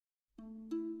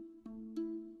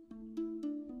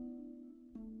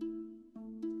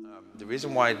The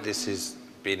reason why this has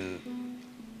been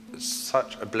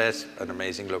such a blessed and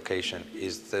amazing location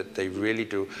is that they really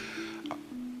do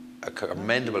a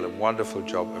commendable and wonderful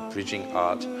job of bridging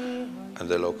art and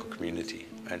the local community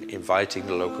and inviting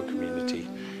the local community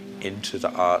into the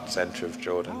art center of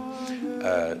Jordan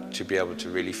to be able to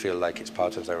really feel like it's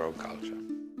part of their own culture.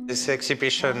 This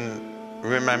exhibition,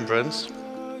 Remembrance,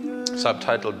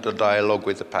 subtitled The Dialogue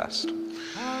with the Past.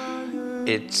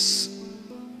 It's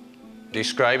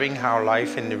describing how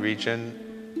life in the region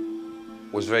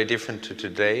was very different to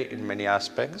today in many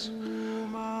aspects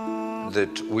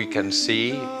that we can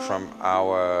see from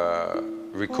our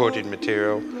recorded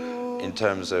material in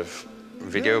terms of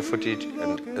video footage,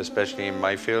 and especially in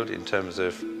my field in terms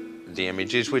of the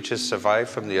images which has survived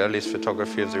from the earliest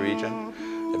photography of the region,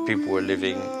 that people were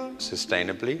living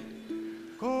sustainably,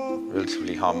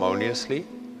 relatively harmoniously,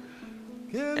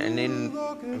 and in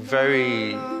a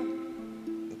very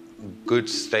good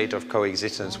state of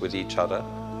coexistence with each other,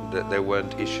 that there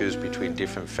weren't issues between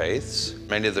different faiths.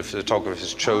 Many of the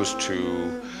photographers chose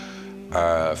to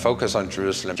focus on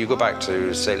Jerusalem. If you go back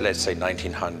to, say, let's say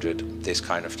 1900, this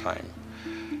kind of time,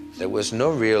 there was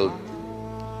no real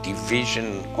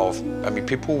division of, I mean,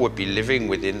 people would be living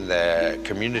within their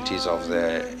communities of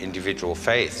their individual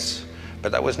faiths,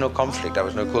 but there was no conflict, there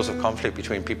was no cause of conflict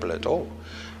between people at all.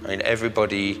 I mean,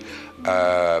 everybody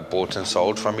bought and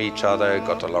sold from each other,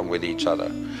 got along with each other.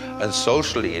 And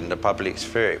socially, in the public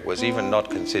sphere, it was even not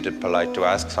considered polite to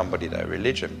ask somebody their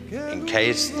religion, in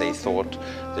case they thought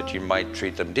that you might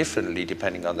treat them differently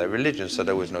depending on their religion. So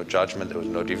there was no judgment, there was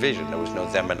no division, there was no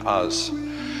them and us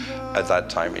at that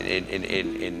time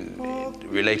in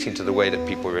relating to the way that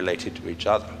people related to each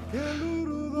other.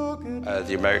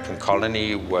 The American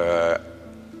colony were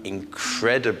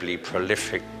incredibly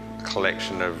prolific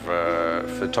collection of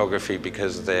photography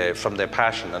because from their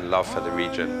passion and love for the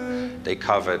region, they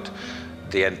covered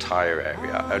the entire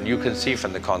area. And you can see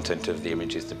from the content of the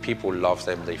images that people loved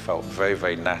them, they felt very,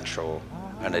 very natural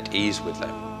and at ease with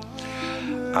them.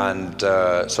 And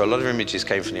so a lot of images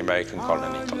came from the American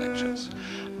colony collections.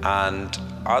 And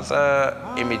other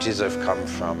images have come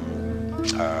from,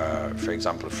 for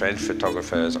example, French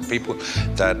photographers or people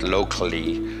that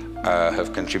locally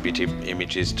have contributed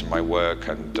images to my work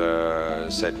and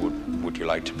said, would you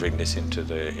like to bring this into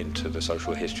the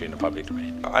social history in the public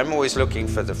domain? I'm always looking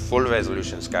for the full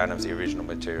resolution scan of the original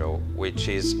material, which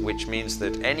means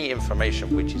that any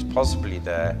information which is possibly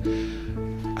there,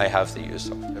 I have the use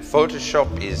of.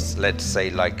 Photoshop is, let's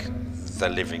say, like the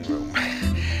living room.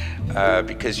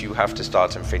 Because you have to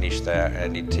start and finish there,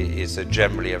 and it is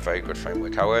generally a very good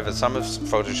framework. However, some of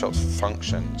Photoshop's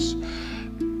functions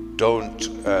don't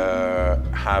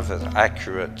have as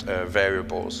accurate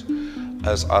variables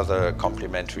as other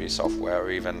complementary software or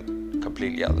even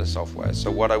completely other software. So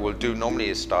what I will do normally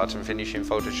is start and finish in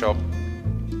Photoshop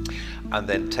and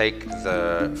then take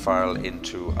the file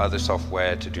into other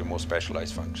software to do more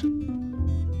specialized functions.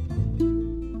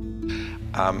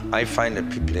 I find that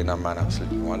people in Amman are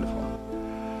absolutely wonderful.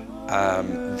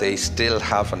 They still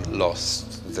haven't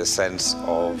lost the sense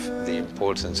of the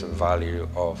importance and value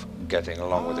of getting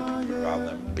along with the people around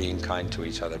them, being kind to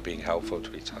each other, being helpful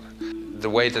to each other. The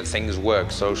way that things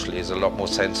work socially is a lot more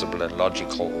sensible and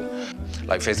logical.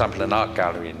 Like, for example, an art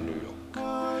gallery in New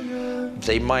York.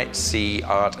 They might see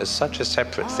art as such a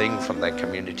separate thing from their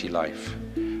community life.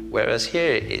 Whereas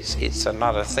here, it's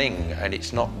another thing, and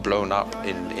it's not blown up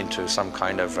into some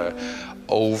kind of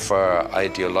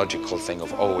over-ideological thing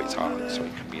of, oh, it's art, so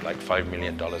it can be like $5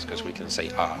 million because we can say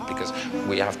art, because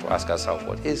we have to ask ourselves,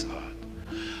 what is art?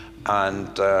 And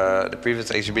the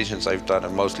previous exhibitions I've done are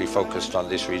mostly focused on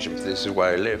this region. This is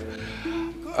where I live,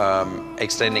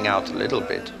 extending out a little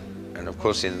bit. And of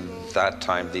course, in that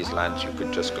time, these lands, you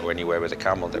could just go anywhere with a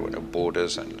camel. There were no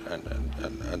borders and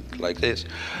like this.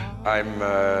 I'm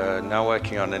now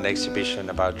working on an exhibition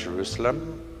about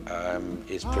Jerusalem.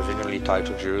 It's provisionally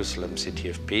titled Jerusalem City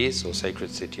of Peace, or Sacred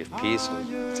City of Peace,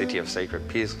 or City of Sacred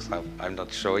Peace, I'm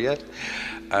not sure yet,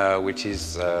 which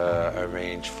is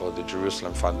arranged for the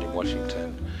Jerusalem Fund in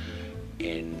Washington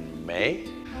in May.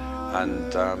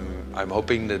 And I'm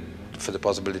hoping that for the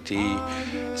possibility,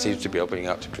 it seems to be opening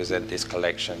up to present this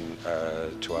collection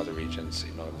to other regions,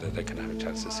 in order that they can have a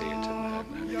chance to see it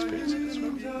and experience it as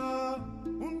well.